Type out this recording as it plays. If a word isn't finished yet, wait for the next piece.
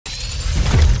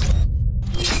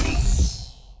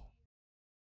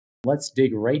let's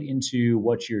dig right into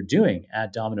what you're doing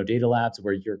at Domino Data Labs,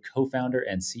 where you're co-founder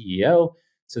and CEO.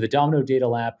 So the Domino Data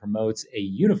Lab promotes a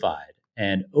unified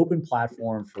and open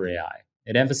platform for AI.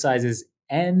 It emphasizes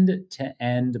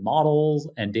end-to-end models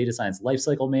and data science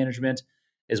lifecycle management,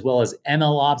 as well as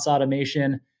ML ops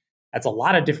automation. That's a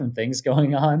lot of different things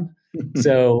going on.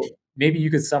 So maybe you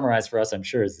could summarize for us, I'm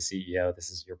sure as the CEO, this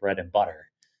is your bread and butter,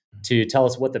 to tell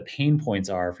us what the pain points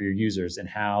are for your users and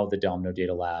how the Domino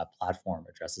Data Lab platform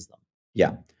addresses them.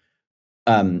 Yeah.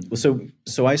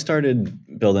 So I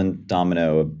started building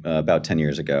Domino about 10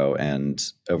 years ago, and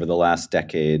over the last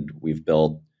decade, we've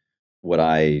built what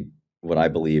I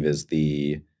believe is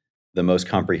the most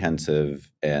comprehensive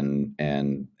and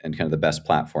kind of the best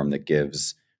platform that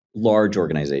gives large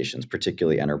organizations,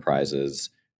 particularly enterprises,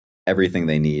 everything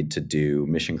they need to do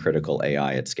mission critical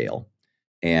AI at scale.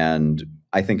 And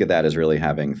I think of that as really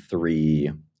having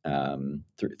three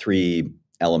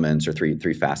elements or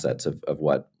three facets of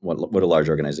what a large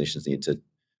organizations need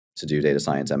to do data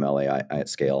science, ML, AI at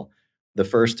scale. The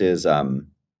first is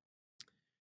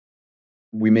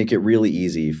we make it really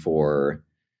easy for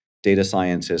data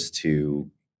scientists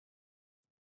to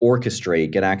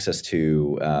orchestrate, get access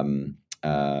to,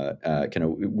 kind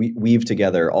of weave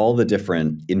together all the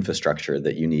different infrastructure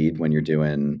that you need when you're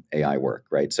doing AI work,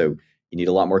 right? So you need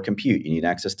a lot more compute, you need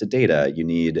access to data, you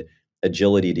need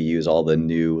agility to use all the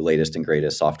new latest and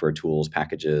greatest software tools,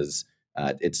 packages.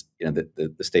 It's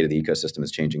the state of the ecosystem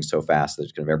is changing so fast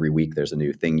that kind of every week there's a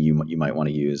new thing you might want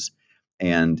to use.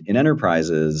 And in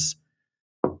enterprises,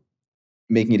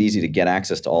 making it easy to get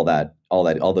access to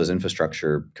all those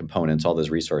infrastructure components, all those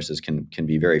resources can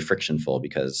be very frictionful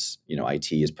because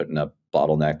IT is putting up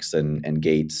bottlenecks and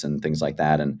gates and things like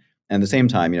that. And at the same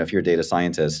time, if you're a data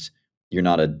scientist, you're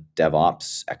not a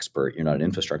DevOps expert, you're not an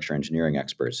infrastructure engineering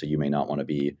expert, so you may not want to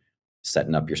be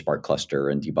setting up your Spark cluster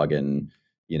and debugging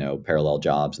parallel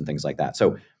jobs and things like that.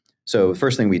 So the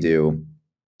first thing we do,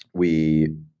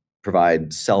 we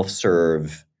provide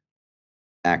self-serve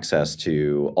access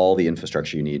to all the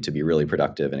infrastructure you need to be really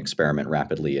productive and experiment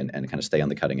rapidly and kind of stay on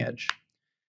the cutting edge.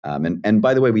 And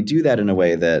by the way, we do that in a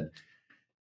way that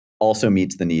also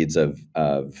meets the needs of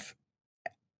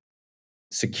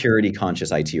security conscious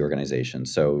IT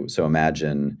organizations. So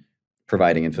imagine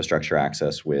providing infrastructure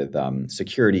access with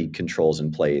security controls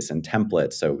in place and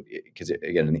templates. So because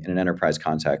again, in an enterprise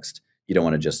context, you don't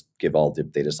want to just give all the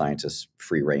data scientists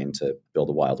free rein to build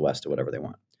a Wild West or whatever they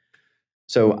want.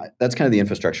 So that's kind of the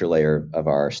infrastructure layer of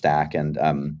our stack, and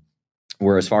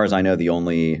we're, as far as I know, the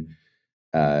only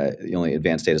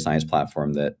advanced data science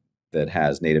platform that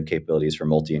has native capabilities for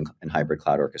multi and hybrid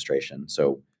cloud orchestration.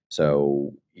 So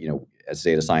as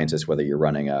data scientists, whether you're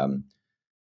running an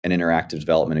interactive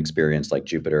development experience like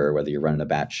Jupyter, or whether you're running a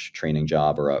batch training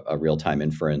job or a real-time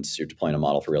inference, you're deploying a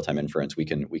model for real-time inference, we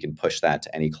can push that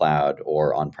to any cloud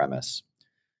or on-premise.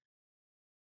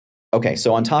 Okay,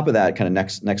 so on top of that, kind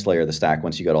of next layer of the stack,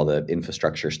 once you got all the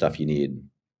infrastructure stuff you need,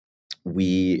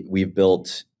 we've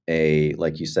built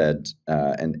like you said,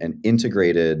 an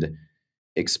integrated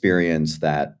experience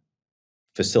that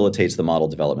facilitates the model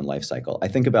development lifecycle. I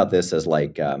think about this as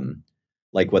like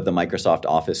what the Microsoft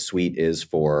Office suite is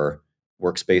for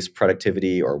workspace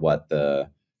productivity, or what the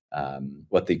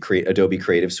Adobe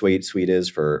Creative Suite is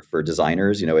for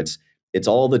designers. It's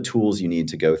all the tools you need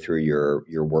to go through your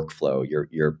workflow,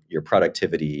 your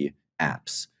productivity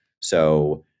apps.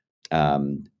 So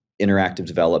interactive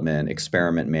development,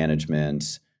 experiment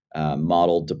management,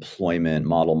 model deployment,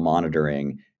 model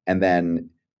monitoring, and then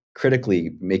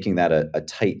critically making that a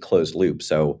tight closed loop.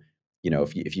 So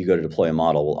if you go to deploy a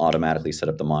model, we'll automatically set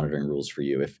up the monitoring rules for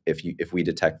you. If we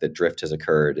detect that drift has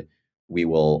occurred, we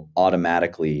will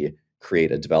automatically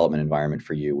create a development environment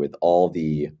for you with all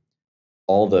your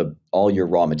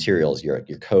raw materials, your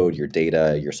code, your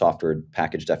data, your software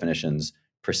package definitions,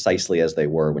 precisely as they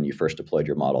were when you first deployed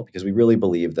your model. Because we really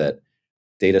believe that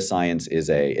data science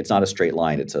it's not a straight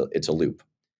line, it's a loop.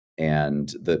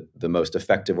 And the most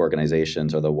effective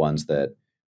organizations are the ones that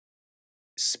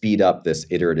speed up this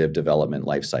iterative development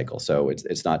lifecycle. So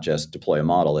it's not just deploy a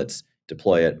model, it's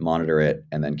deploy it, monitor it,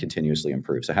 and then continuously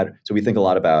improve. So we think a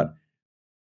lot about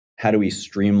how do we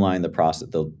streamline the process,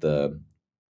 the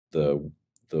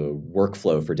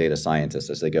workflow for data scientists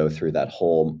as they go through that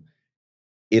whole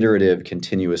iterative,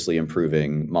 continuously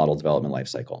improving model development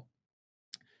lifecycle.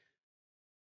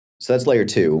 So that's layer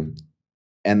 2.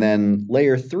 And then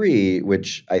layer 3,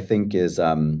 which I think is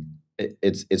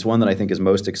it's one that I think is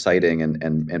most exciting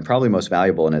and probably most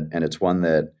valuable, and it's one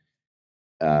that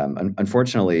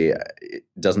unfortunately it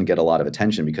doesn't get a lot of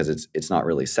attention because it's not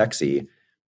really sexy.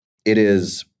 It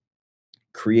is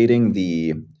creating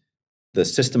the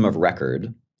system of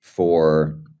record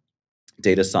for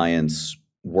data science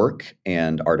work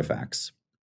and artifacts.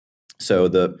 So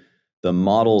the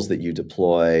models that you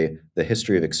deploy, the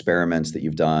history of experiments that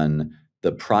you've done,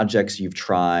 the projects you've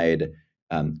tried,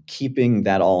 keeping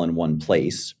that all in one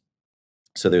place.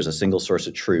 So there's a single source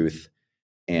of truth,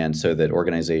 and so that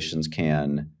organizations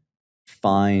can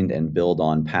find and build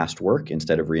on past work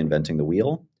instead of reinventing the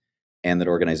wheel, and that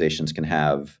organizations can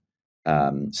have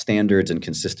standards and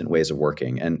consistent ways of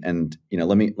working. And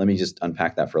let me just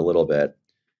unpack that for a little bit.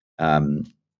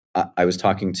 I was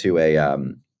talking to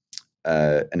an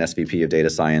SVP of data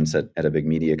science at a big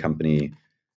media company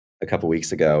a couple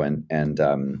weeks ago,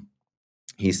 and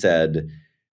he said,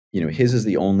 his is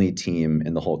the only team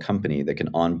in the whole company that can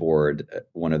onboard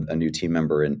a new team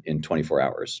member in 24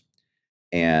 hours.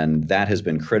 And that has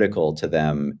been critical to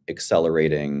them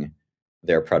accelerating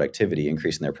their productivity,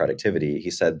 increasing their productivity. He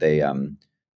said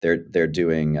they're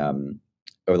doing over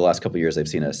the last couple of years, they've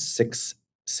seen a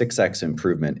 6x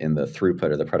improvement in the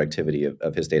throughput or the productivity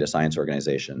of his data science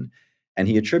organization. And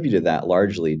he attributed that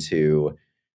largely to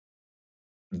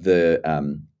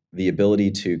the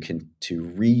ability to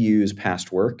reuse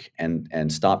past work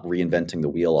and stop reinventing the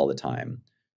wheel all the time.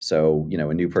 So,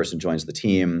 a new person joins the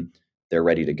team, they're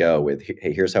ready to go with,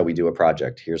 hey, here's how we do a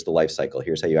project. Here's the life cycle.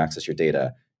 Here's how you access your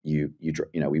data. We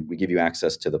give you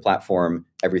access to the platform.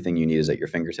 Everything you need is at your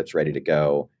fingertips, ready to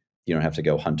go. You don't have to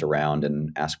go hunt around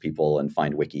and ask people and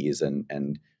find wikis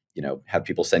and have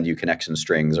people send you connection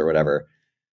strings or whatever.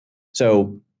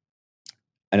 So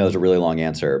I know there's a really long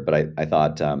answer, but I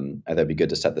thought it'd be good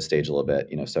to set the stage a little bit.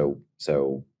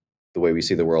 So the way we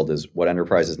see the world is what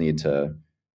enterprises need to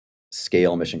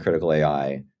scale mission critical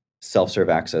AI, self-serve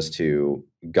access to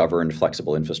governed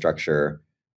flexible infrastructure,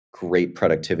 great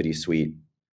productivity suite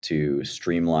to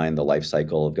streamline the life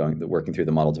cycle of working through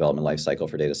the model development life cycle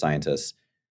for data scientists,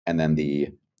 and then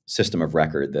the system of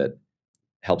record that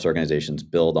helps organizations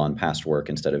build on past work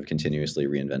instead of continuously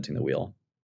reinventing the wheel.